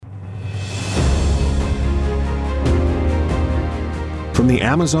From the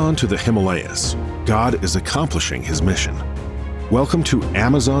Amazon to the Himalayas, God is accomplishing His mission. Welcome to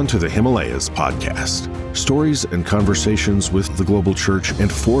Amazon to the Himalayas podcast. Stories and conversations with the global church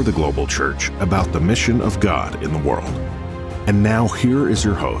and for the global church about the mission of God in the world. And now here is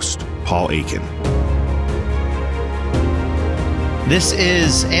your host, Paul Aiken. This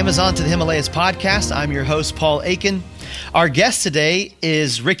is Amazon to the Himalayas podcast. I'm your host, Paul Aiken. Our guest today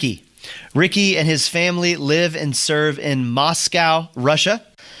is Ricky. Ricky and his family live and serve in Moscow, Russia.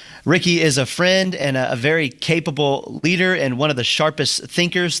 Ricky is a friend and a very capable leader and one of the sharpest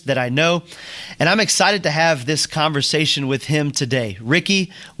thinkers that I know. And I'm excited to have this conversation with him today.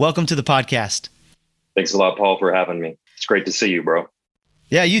 Ricky, welcome to the podcast. Thanks a lot, Paul, for having me. It's great to see you, bro.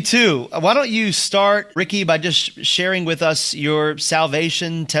 Yeah, you too. Why don't you start, Ricky, by just sharing with us your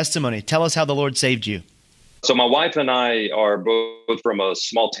salvation testimony. Tell us how the Lord saved you. So my wife and I are both from a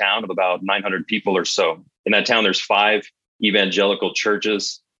small town of about 900 people or so. In that town, there's 5 evangelical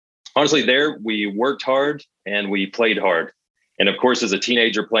churches. Honestly, there we worked hard and we played hard. And of course, as a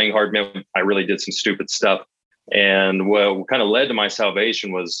teenager playing hard meant I really did some stupid stuff. And what kind of led to my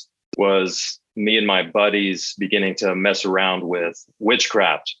salvation was me and my buddies beginning to mess around with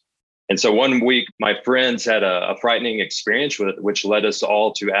witchcraft. And so one week, my friends had a frightening experience with it, which led us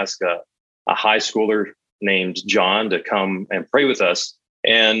all to ask a high schooler named John to come and pray with us.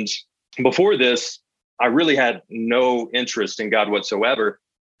 And before this, I really had no interest in God whatsoever.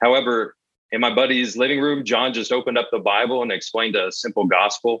 However, in my buddy's living room, John just opened up the Bible and explained a simple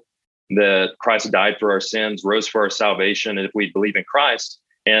gospel that Christ died for our sins, rose for our salvation, and if we believe in Christ.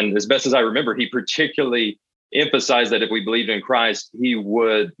 And as best as I remember, he particularly emphasized that if we believed in Christ, we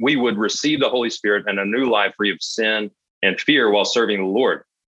would receive the Holy Spirit and a new life free of sin and fear while serving the Lord.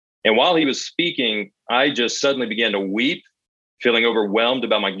 And while he was speaking, I just suddenly began to weep, feeling overwhelmed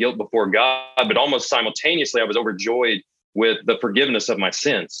about my guilt before God, but almost simultaneously, I was overjoyed with the forgiveness of my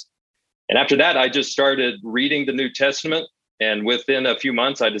sins. And after that, I just started reading the New Testament. And within a few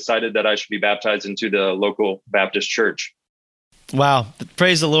months, I decided that I should be baptized into the local Baptist church. Wow.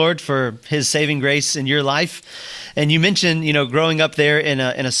 Praise the Lord for His saving grace in your life. And you mentioned, growing up there in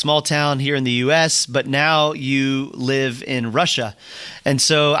a small town here in the U.S., but now you live in Russia. And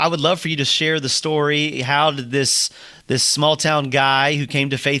so I would love for you to share the story. How did this small town guy who came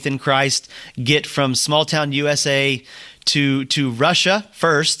to faith in Christ get from small town USA to Russia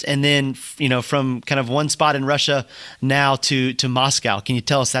first, and then, from kind of one spot in Russia now to Moscow? Can you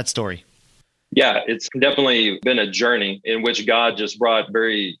tell us that story? Yeah, it's definitely been a journey in which God just brought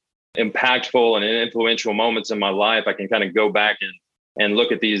very impactful and influential moments in my life. I can kind of go back and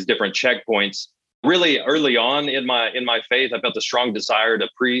look at these different checkpoints. Really early on in my faith, I felt a strong desire to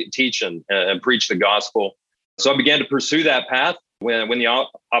teach and preach the gospel. So I began to pursue that path when the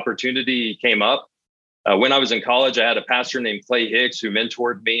opportunity came up. When I was in college, I had a pastor named Clay Hicks who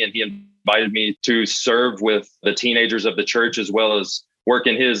mentored me, and he invited me to serve with the teenagers of the church as well as work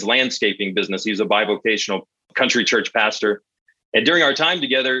in his landscaping business. He's a bivocational country church pastor. And during our time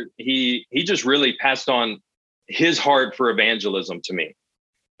together, he just really passed on his heart for evangelism to me.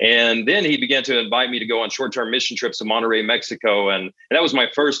 And then he began to invite me to go on short-term mission trips to Monterrey, Mexico. And that was my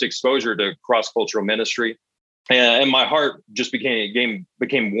first exposure to cross-cultural ministry. And my heart just became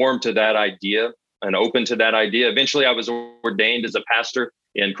warm to that idea and open to that idea. Eventually, I was ordained as a pastor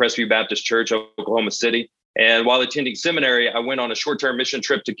in Crestview Baptist Church, Oklahoma City. And while attending seminary, I went on a short-term mission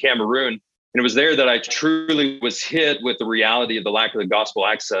trip to Cameroon. And it was there that I truly was hit with the reality of the lack of the gospel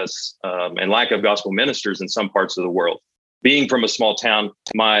access and lack of gospel ministers in some parts of the world. Being from a small town,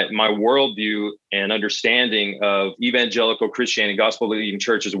 my worldview and understanding of evangelical Christianity, gospel-believing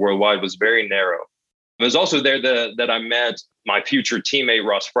churches worldwide was very narrow. It was also there that I met my future teammate,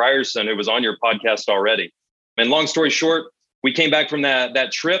 Ross Frierson, who was on your podcast already. And long story short, we came back from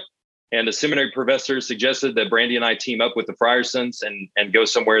that trip, and the seminary professor suggested that Brandy and I team up with the Friersons and go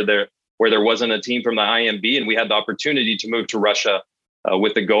somewhere where there wasn't a team from the IMB. And we had the opportunity to move to Russia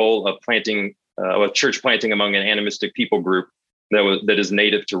with the goal of planting a church planting among an animistic people group that is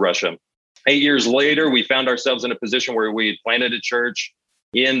native to Russia. 8 years later, we found ourselves in a position where we had planted a church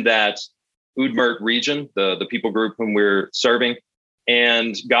in that Udmurt region, the people group whom we're serving.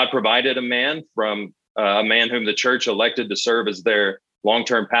 And God provided a man whom the church elected to serve as their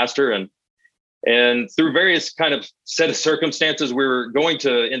long-term pastor. And through various kind of set of circumstances, we were going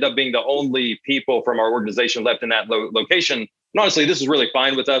to end up being the only people from our organization left in that location. And honestly, this is really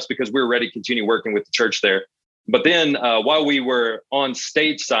fine with us because we were ready to continue working with the church there. But then while we were on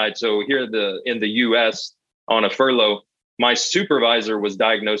stateside, so here in the U.S. on a furlough, my supervisor was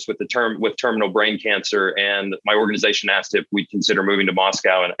diagnosed with terminal brain cancer, and my organization asked if we'd consider moving to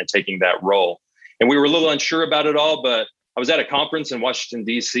Moscow and taking that role. And we were a little unsure about it all, but I was at a conference in Washington,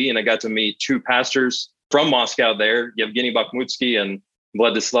 D.C., and I got to meet two pastors from Moscow there, Yevgeny Bakhmutsky and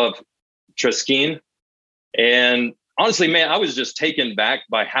Vladislav Treskin. And honestly, man, I was just taken back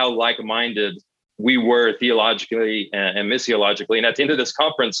by how like-minded we were theologically and missiologically. And at the end of this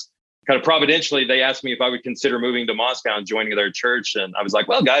conference, kind of providentially, they asked me if I would consider moving to Moscow and joining their church. And I was like,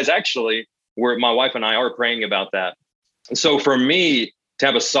 well, guys, actually, my wife and I are praying about that. And so for me, to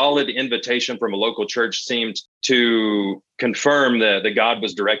have a solid invitation from a local church seemed to confirm that God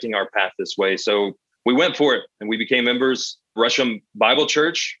was directing our path this way. So we went for it, and we became members of Russian Bible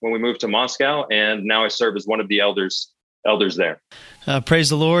Church when we moved to Moscow. And now I serve as one of the elders there. Praise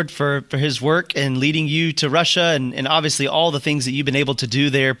the Lord for his work and leading you to Russia, and obviously all the things that you've been able to do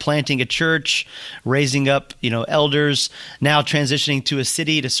there, planting a church, raising up, elders, now transitioning to a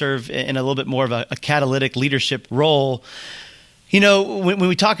city to serve in a little bit more of a catalytic leadership role. When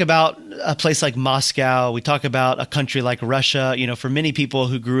we talk about a place like Moscow, we talk about a country like Russia, for many people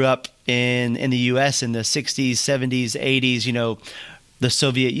who grew up in the U.S. in the 60s, 70s, 80s, the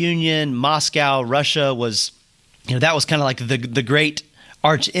Soviet Union, Moscow, Russia was, that was kind of like the great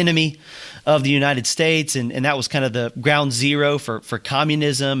arch enemy of the United States. And that was kind of the ground zero for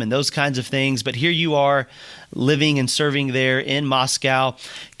communism and those kinds of things. But here you are living and serving there in Moscow.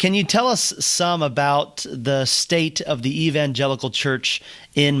 Can you tell us some about the state of the evangelical church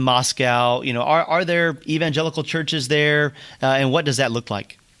in Moscow? Are there evangelical churches there? And what does that look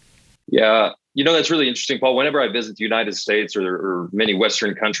like? Yeah, that's really interesting, Paul. Whenever I visit the United States or many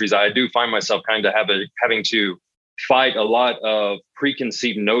Western countries, I do find myself kind of having to fight a lot of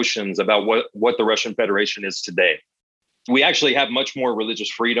preconceived notions about what the Russian Federation is today. We actually have much more religious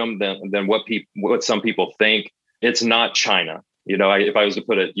freedom than what some people think. It's not China. If I was to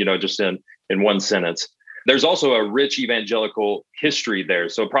put it, just in one sentence. There's also a rich evangelical history there.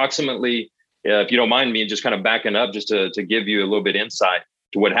 So approximately, if you don't mind me just kind of backing up, just to give you a little bit insight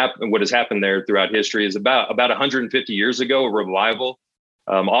to what has happened there throughout history, is about 150 years ago, a revival,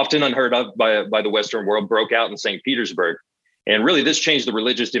 often unheard of by the Western world, broke out in St. Petersburg. And really, this changed the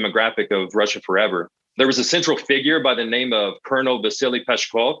religious demographic of Russia forever. There was a central figure by the name of Colonel Vasily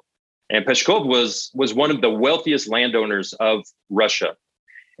Peshkov. And Peshkov was one of the wealthiest landowners of Russia.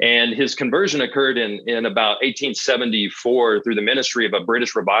 And his conversion occurred in about 1874 through the ministry of a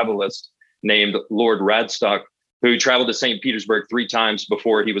British revivalist named Lord Radstock, who traveled to St. Petersburg 3 times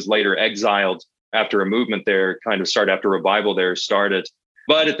before he was later exiled after a movement there after revival there started.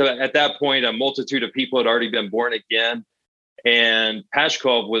 But at that point, a multitude of people had already been born again. And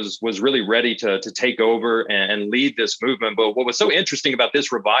Peshkov was really ready to take over and lead this movement. But what was so interesting about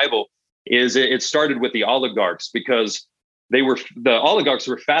this revival is it started with the oligarchs, because the oligarchs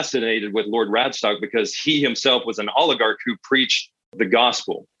were fascinated with Lord Radstock because he himself was an oligarch who preached the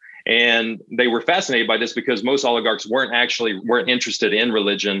gospel. And they were fascinated by this because most oligarchs weren't interested in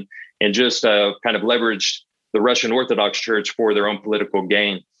religion and just kind of leveraged the Russian Orthodox Church for their own political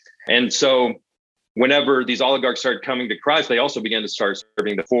gain. And so whenever these oligarchs started coming to Christ, they also began to start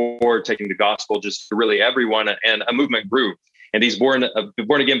serving the poor, taking the gospel just to really everyone, and a movement grew. And these born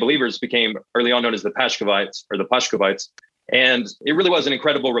again believers became early on known as the Pashkovites. And it really was an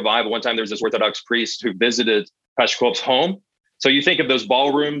incredible revival. One time there was this Orthodox priest who visited Peshkov's home. So you think of those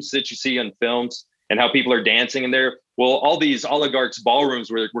ballrooms that you see in films and how people are dancing in there. Well, all these oligarchs'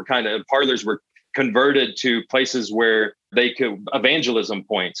 ballrooms were kind of parlors were converted to places where they could evangelism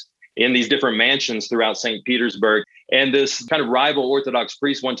points in these different mansions throughout St. Petersburg. And this kind of rival Orthodox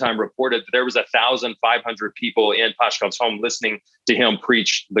priest one time reported that there was 1,500 people in Peshkov's home listening to him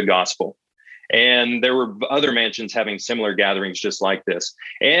preach the gospel. And there were other mansions having similar gatherings just like this.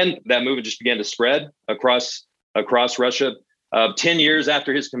 And that movement just began to spread across Russia. 10 years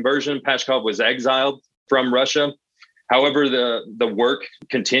after his conversion, Peshkov was exiled from Russia. However, the work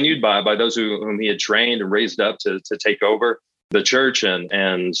continued by those whom he had trained and raised up to take over the church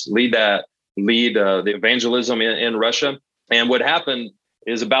and lead the evangelism in Russia. And what happened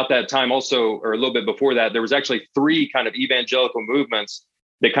is about that time also, or a little bit before that, there was actually 3 kind of evangelical movements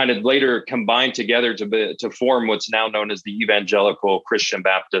that kind of later combined together to form what's now known as the Evangelical Christian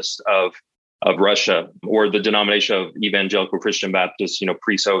Baptists of Russia, or the denomination of Evangelical Christian Baptists,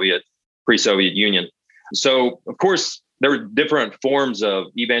 pre-Soviet Union. So, of course, there were different forms of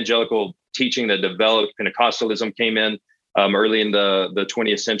evangelical teaching that developed. Pentecostalism came in early in the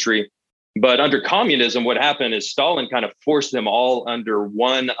 20th century. But under communism, what happened is Stalin kind of forced them all under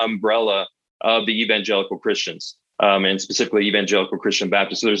one umbrella of the evangelical Christians, and specifically Evangelical Christian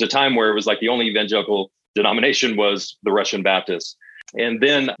Baptists. So there's a time where it was like the only evangelical denomination was the Russian Baptists. And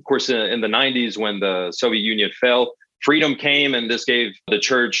then, of course, in the 90s, when the Soviet Union fell, freedom came, and this gave the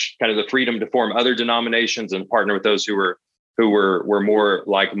church kind of the freedom to form other denominations and partner with those who were who were more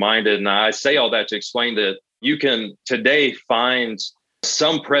like-minded. And I say all that to explain that you can today find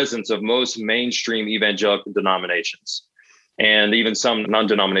some presence of most mainstream evangelical denominations, and even some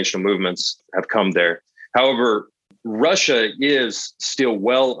non-denominational movements have come there. However, Russia is still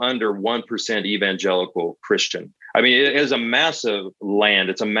well under 1% evangelical Christian. I mean, it is a massive land.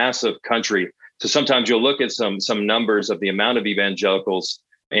 It's a massive country. So sometimes you'll look at some numbers of the amount of evangelicals,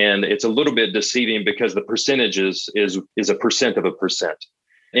 and it's a little bit deceiving because the percentages is a percent of a percent.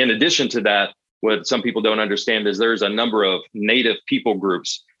 In addition to that, what some people don't understand is there's a number of native people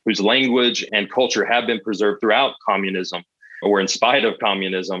groups whose language and culture have been preserved throughout communism, or in spite of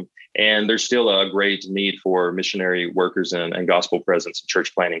communism. And there's still a great need for missionary workers and gospel presence and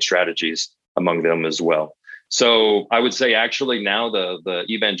church planting strategies among them as well. So I would say actually now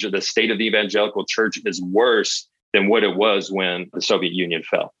the state of the evangelical church is worse than what it was when the Soviet Union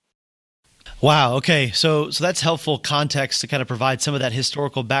fell. Wow. Okay. So that's helpful context to kind of provide some of that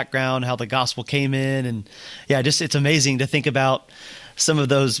historical background, how the gospel came in. And yeah, just it's amazing to think about some of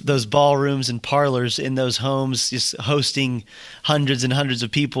those ballrooms and parlors in those homes, just hosting hundreds and hundreds of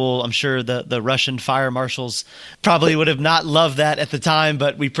people. I'm sure the Russian fire marshals probably would have not loved that at the time,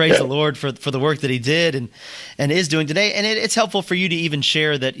 but we praise the Lord for the work that he did and is doing today. And it's helpful for you to even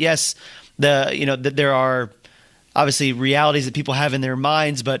share that, yes, that there are obviously realities that people have in their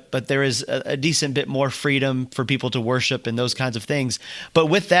minds, but there is a decent bit more freedom for people to worship and those kinds of things. But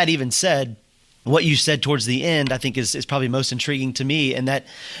with that even said, what you said towards the end, I think is probably most intriguing to me, and that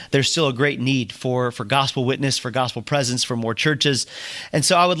there's still a great need for gospel witness, for gospel presence, for more churches. And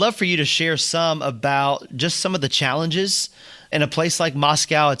so I would love for you to share some about just some of the challenges in a place like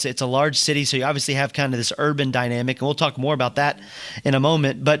Moscow. It's a large city, so you obviously have kind of this urban dynamic, and we'll talk more about that in a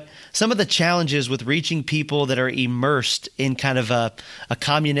moment. But some of the challenges with reaching people that are immersed in kind of a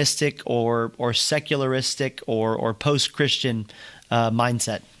communistic or secularistic or post-Christian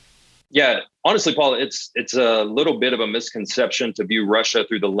mindset. Yeah, honestly, Paul, it's a little bit of a misconception to view Russia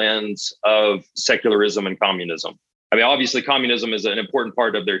through the lens of secularism and communism. I mean, obviously, communism is an important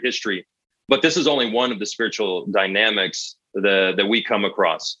part of their history, but this is only one of the spiritual dynamics that we come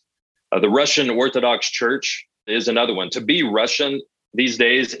across. The Russian Orthodox Church is another one. To be Russian these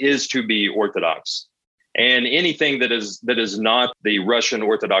days is to be Orthodox, and anything that is not the Russian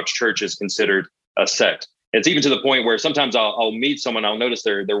Orthodox Church is considered a sect. It's even to the point where sometimes I'll meet someone, I'll notice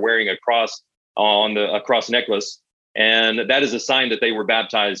they're wearing a cross on a cross necklace, and that is a sign that they were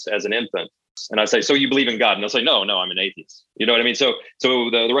baptized as an infant. And I say, so you believe in God? And they'll say, no, I'm an atheist. You know what I mean? So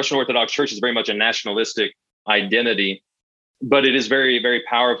the Russian Orthodox Church is very much a nationalistic identity, but it is very, very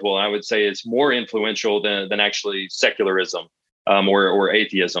powerful. I would say it's more influential than actually secularism or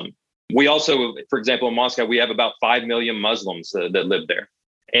atheism. We also, for example, in Moscow, we have about 5 million Muslims that live there.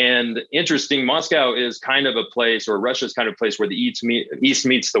 And interesting, Moscow is kind of a place, or Russia is kind of a place where the East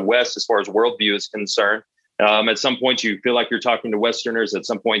meets the West as far as worldview is concerned. At some point, you feel like you're talking to Westerners. At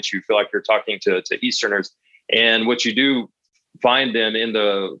some point, you feel like you're talking to Easterners. And what you do find then in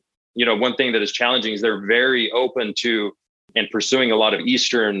one thing that is challenging is they're very open to and pursuing a lot of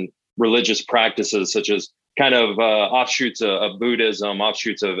Eastern religious practices, such as kind of offshoots of Buddhism,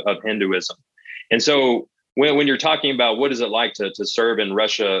 offshoots of Hinduism. And so when you're talking about what is it like to serve in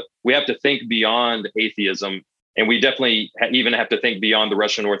Russia, we have to think beyond atheism, and we definitely even have to think beyond the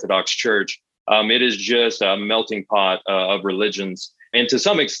Russian Orthodox Church. It is just a melting pot of religions, and to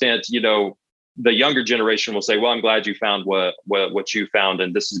some extent, the younger generation will say, "Well, I'm glad you found what you found,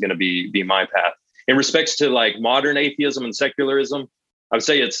 and this is going to be my path." In respects to like modern atheism and secularism, I would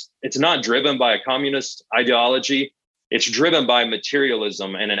say it's not driven by a communist ideology. It's driven by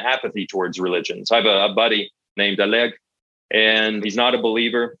materialism and an apathy towards religion. So I have a buddy named Oleg, and he's not a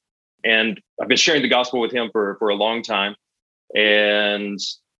believer. And I've been sharing the gospel with him for a long time. And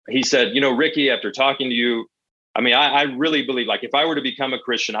he said, Ricky, after talking to you, I mean, I really believe, like, if I were to become a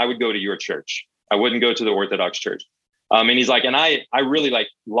Christian, I would go to your church. I wouldn't go to the Orthodox Church. And he's like, and I really, like,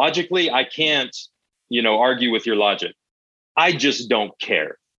 logically, I can't, argue with your logic. I just don't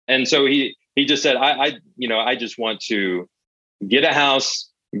care. And so he just said, I just want to get a house,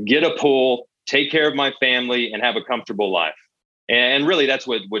 get a pool, take care of my family, and have a comfortable life. And really, that's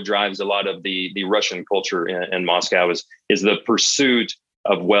what drives a lot of the Russian culture in Moscow is the pursuit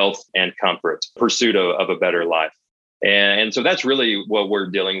of wealth and comfort, pursuit of a better life. And so that's really what we're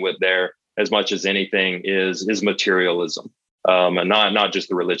dealing with there, as much as anything is materialism, and not just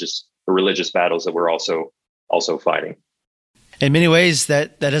the religious battles that we're also fighting. In many ways,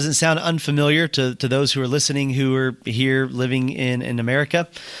 that doesn't sound unfamiliar to those who are listening, who are here living in America,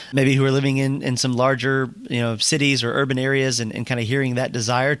 maybe who are living in some larger cities or urban areas, and kind of hearing that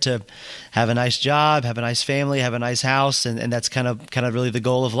desire to have a nice job, have a nice family, have a nice house, and that's kind of really the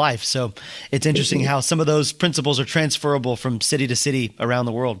goal of life. So it's interesting how some of those principles are transferable from city to city around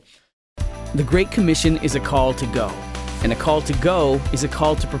the world. The Great Commission is a call to go. And a call to go is a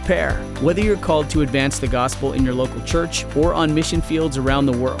call to prepare. Whether you're called to advance the gospel in your local church or on mission fields around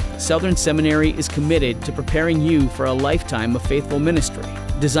the world, Southern Seminary is committed to preparing you for a lifetime of faithful ministry.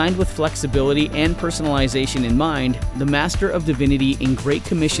 Designed with flexibility and personalization in mind, the Master of Divinity in Great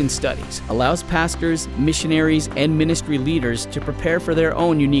Commission Studies allows pastors, missionaries, and ministry leaders to prepare for their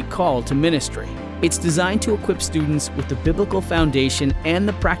own unique call to ministry. It's designed to equip students with the biblical foundation and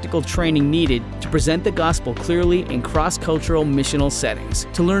the practical training needed to present the gospel clearly in cross-cultural missional settings.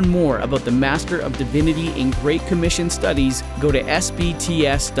 To learn more about the Master of Divinity in Great Commission Studies, go to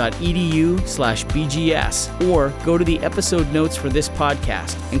sbts.edu/BGS or go to the episode notes for this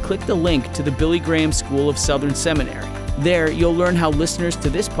podcast and click the link to the Billy Graham School of Southern Seminary. There, you'll learn how listeners to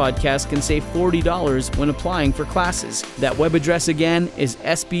this podcast can save $40 when applying for classes. That web address again is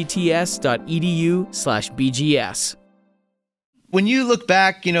sbts.edu/BGS. When you look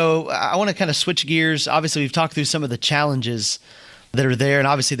back, I want to kind of switch gears. Obviously, we've talked through some of the challenges that are there, and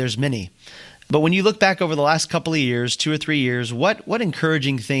obviously there's many. But when you look back over the last couple of years, 2 or 3 years, what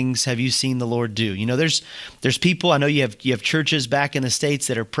encouraging things have you seen the Lord do? There's people, I know you have churches back in the States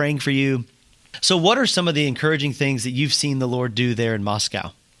that are praying for you. So what are some of the encouraging things that you've seen the Lord do there in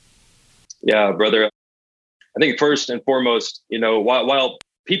Moscow? Yeah, brother. I think first and foremost, while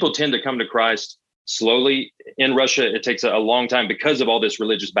people tend to come to Christ slowly in Russia, it takes a long time because of all this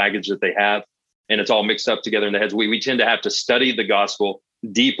religious baggage that they have, and it's all mixed up together in their heads. We tend to have to study the gospel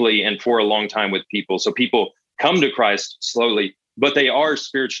deeply and for a long time with people. So people come to Christ slowly, but they are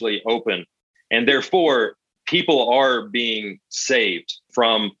spiritually open. And therefore, people are being saved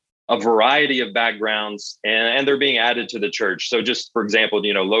from a variety of backgrounds, and they're being added to the church. So just for example,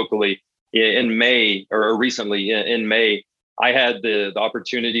 locally in May or recently in May, I had the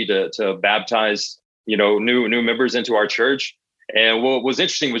opportunity to baptize, new members into our church. And what was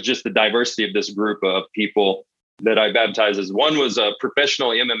interesting was just the diversity of this group of people that I baptized. As one was a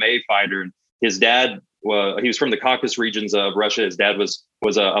professional MMA fighter. His dad, he was from the Caucasus regions of Russia. His dad was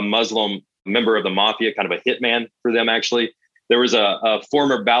a Muslim member of the mafia, kind of a hitman for them, actually. There was a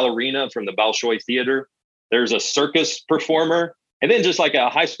former ballerina from the Bolshoi Theater. There's a circus performer. And then just like a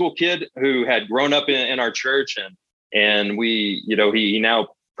high school kid who had grown up in our church. And we, he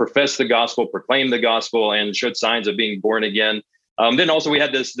now professed the gospel, proclaimed the gospel, and showed signs of being born again. Then also we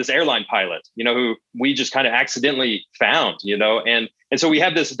had this airline pilot, who we just kind of accidentally found, and so we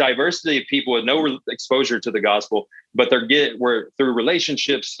have this diversity of people with no exposure to the gospel, but we're through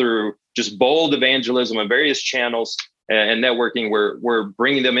relationships, through just bold evangelism on various channels and networking, we're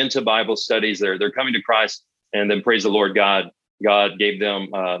bringing them into Bible studies. They're coming to Christ, and then praise the Lord, God gave them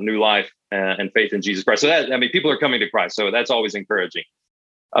new life and faith in Jesus Christ. So people are coming to Christ. So that's always encouraging.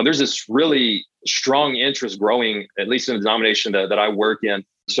 There's this really strong interest growing, at least in the denomination that I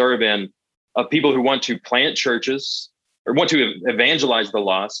serve in, of people who want to plant churches or want to evangelize the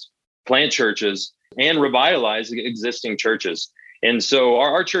lost, plant churches, and revitalize existing churches. And so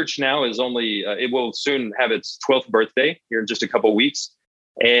our church now is it will soon have its 12th birthday here in just a couple of weeks.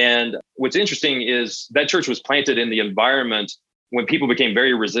 And what's interesting is that church was planted in the environment when people became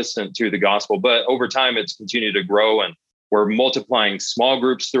very resistant to the gospel. But over time, it's continued to grow, and we're multiplying small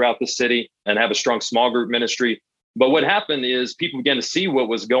groups throughout the city and have a strong small group ministry. But what happened is people began to see what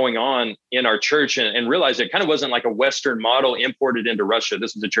was going on in our church and realize it kind of wasn't like a Western model imported into Russia.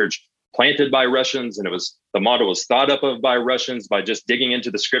 This was a church planted by Russians, and the model was thought up of by Russians by just digging into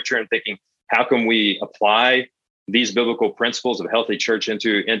the scripture and thinking, how can we apply these biblical principles of healthy church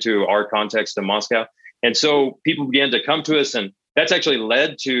into our context in Moscow? And so people began to come to us, and that's actually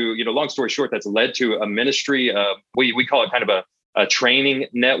led to, long story short, that's led to a ministry. We call it kind of a training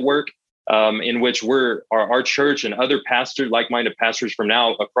network in which our church and other pastors, like-minded pastors from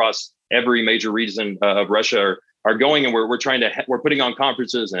now across every major region of Russia are going, and we're putting on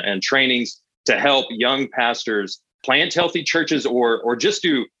conferences and trainings to help young pastors plant healthy churches or just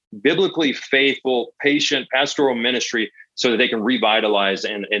do biblically faithful, patient pastoral ministry so that they can revitalize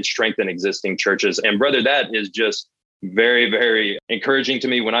and strengthen existing churches. And brother, that is just very, very encouraging to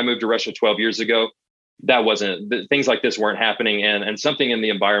me. When I moved to Russia 12 years ago, things like this weren't happening, and something in the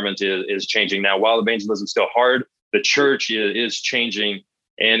environment is changing now. While evangelism is still hard, the church is changing.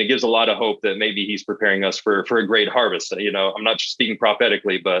 And it gives a lot of hope that maybe he's preparing us for a great harvest. I'm not speaking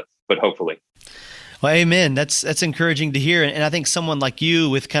prophetically, but hopefully. Well, amen. That's encouraging to hear. And I think someone like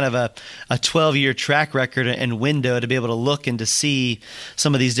you with kind of a 12-year track record and window to be able to look and to see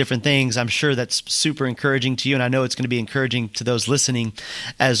some of these different things, I'm sure that's super encouraging to you. And I know it's going to be encouraging to those listening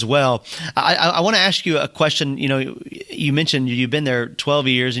as well. I want to ask you a question. You mentioned you've been there 12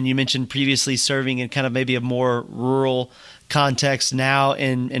 years, and you mentioned previously serving in kind of maybe a more rural context, now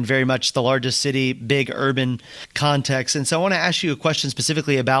in very much the largest city, big urban context. And so I want to ask you a question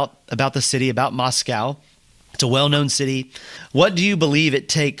specifically about the city, about Moscow. It's a well-known city. What do you believe it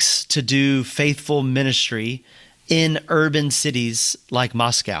takes to do faithful ministry in urban cities like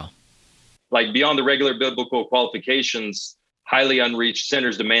Moscow? Like beyond the regular biblical qualifications, highly unreached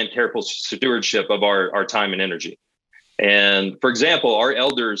sinners demand careful stewardship of our time and energy. And for example, our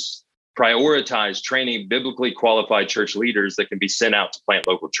elders prioritize training biblically qualified church leaders that can be sent out to plant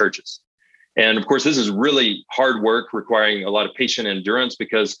local churches. And of course, this is really hard work requiring a lot of patient endurance,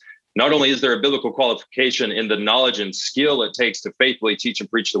 because not only is there a biblical qualification in the knowledge and skill it takes to faithfully teach and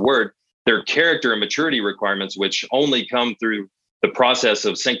preach the word, there are character and maturity requirements which only come through the process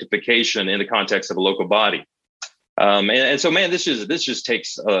of sanctification in the context of a local body. And so, man, this just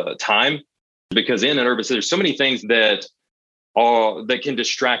takes time, because in an urban city, there's so many things that can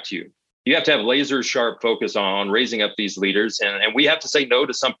distract you. You have to have laser sharp focus on raising up these leaders. And we have to say no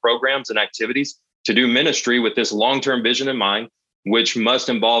to some programs and activities to do ministry with this long-term vision in mind, which must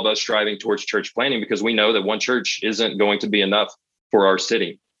involve us striving towards church planting, because we know that one church isn't going to be enough for our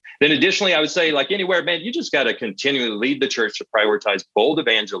city. Then additionally, I would say, like anywhere, man, you just got to continually lead the church to prioritize bold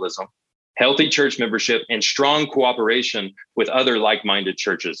evangelism, healthy church membership, and strong cooperation with other like-minded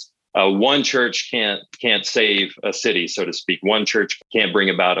churches. One church can't save a city, so to speak. One church can't bring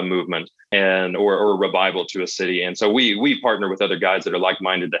about a movement or a revival to a city. And so we partner with other guys that are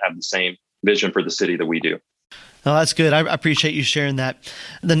like-minded, that have the same vision for the city that we do. Oh, that's good. I appreciate you sharing that.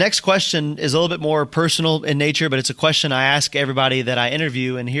 The next question is a little bit more personal in nature, but it's a question I ask everybody that I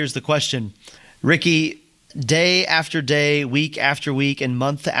interview. And here's the question. Ricky, day after day, week after week, and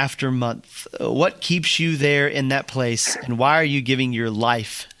month after month, what keeps you there in that place? And why are you giving your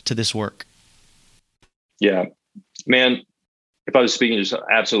life to this work? Yeah, man, if I was speaking just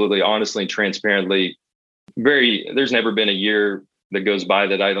absolutely honestly and transparently, there's never been a year that goes by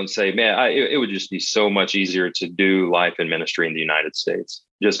that I don't say, man, it would just be so much easier to do life and ministry in the United States,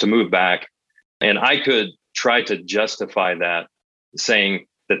 just to move back. And I could try to justify that, saying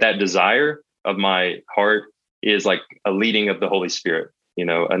that desire of my heart is like a leading of the Holy Spirit,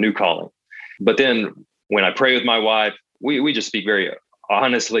 a new calling. But then when I pray with my wife, we just speak very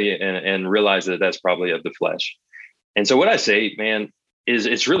honestly and realize that that's probably of the flesh. And so what I say, man, is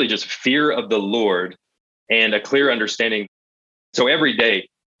it's really just fear of the Lord and a clear understanding. So every day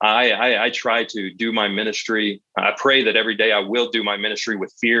I try to do my ministry. I pray that every day I will do my ministry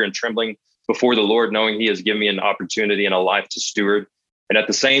with fear and trembling before the Lord, knowing He has given me an opportunity and a life to steward. And at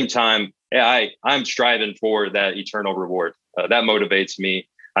the same time, I'm striving for that eternal reward. That motivates me.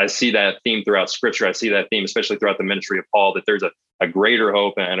 I see that theme throughout Scripture. I see that theme, especially throughout the ministry of Paul, that there's a greater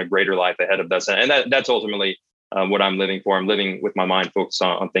hope and a greater life ahead of us. And that's ultimately what I'm living for. I'm living with my mind focused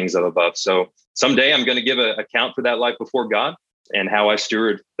on things of above. So someday I'm going to give an account for that life before God and how I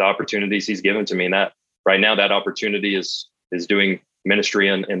steward the opportunities He's given to me. And that right now, that opportunity is doing ministry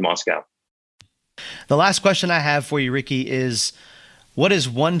in Moscow. The last question I have for you, Ricky, is what is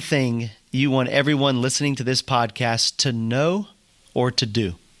one thing you want everyone listening to this podcast to know or to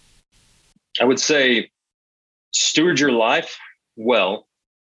do? I would say steward your life well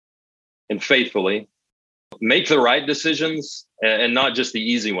and faithfully. Make the right decisions and not just the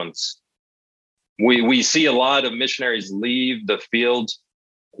easy ones. We see a lot of missionaries leave the field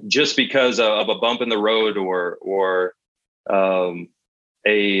just because of a bump in the road or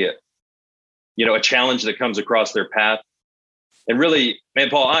a challenge that comes across their path. And really, man,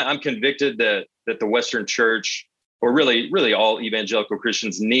 Paul, I'm convicted that the Western Church, or really all evangelical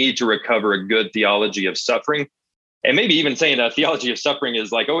Christians, need to recover a good theology of suffering. And maybe even saying that theology of suffering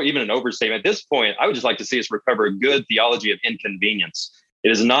is like, even an overstatement. At this point, I would just like to see us recover a good theology of inconvenience.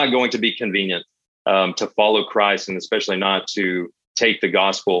 It is not going to be convenient to follow Christ, and especially not to take the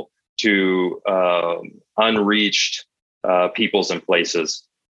gospel to unreached peoples and places.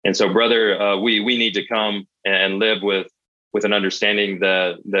 And so, brother, we need to come and live with an understanding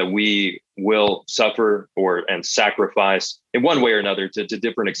that we will suffer and sacrifice in one way or another to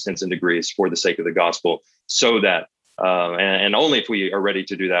different extents and degrees for the sake of the gospel, so that and only if we are ready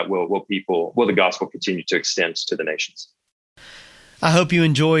to do that will the gospel continue to extend to the nations. I hope you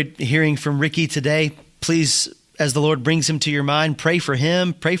enjoyed hearing from Ricky today. Please, as the Lord brings him to your mind, pray for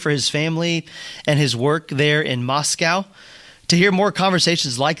him, pray for his family and his work there in Moscow. To hear more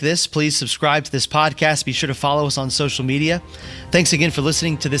conversations like this, please subscribe to this podcast. Be sure to follow us on social media. Thanks again for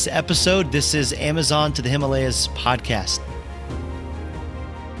listening to this episode. This is Amazon to the Himalayas podcast.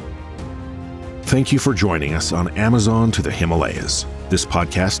 Thank you for joining us on Amazon to the Himalayas. This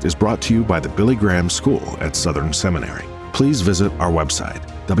podcast is brought to you by the Billy Graham School at Southern Seminary. Please visit our website,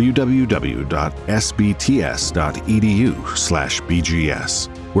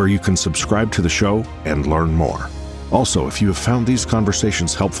 www.sbts.edu/BGS, where you can subscribe to the show and learn more. Also, if you have found these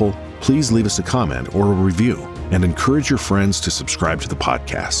conversations helpful, please leave us a comment or a review and encourage your friends to subscribe to the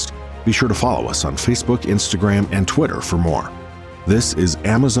podcast. Be sure to follow us on Facebook, Instagram, and Twitter for more. This is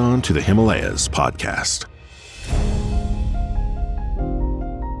Amazon to the Himalayas podcast.